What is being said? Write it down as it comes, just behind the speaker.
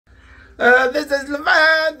This is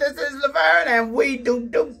Laverne, and we do.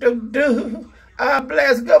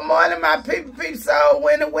 Bless. Good morning, my people, soul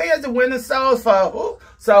winning wins, the winning souls for who?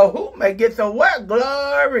 So who may get the what?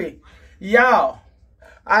 Glory. Y'all,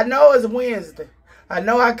 I know it's Wednesday. I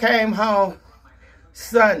know I came home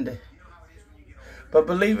Sunday. But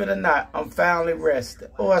believe it or not, I'm finally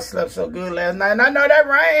rested. Oh, I slept so good last night. And I know that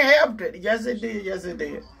rain helped it. Yes, it did. Yes, it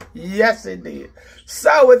did. Yes, it did.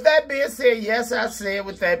 So, with that being said, yes, I said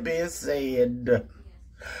with that being said.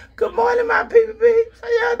 Good morning, my people.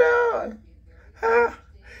 How y'all doing? Huh?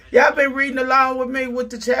 Y'all been reading along with me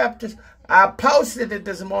with the chapters? I posted it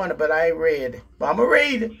this morning, but I ain't read it. But I'm going to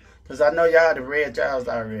read it. Because I know y'all have read y'all's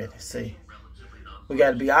already. See, we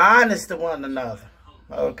got to be honest to one another.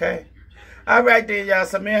 Okay? All right then, y'all.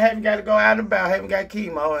 So me and haven't got to go out and about. Haven't got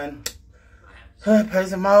chemo and pay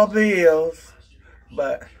some more bills.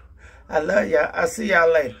 But I love y'all. I'll see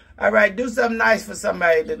y'all later. All right, do something nice for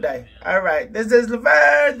somebody today. All right, this is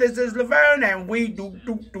Laverne. This is Laverne, and we do.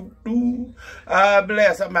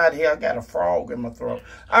 Bless. I'm out here. I got a frog in my throat.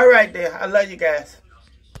 All right then. I love you guys.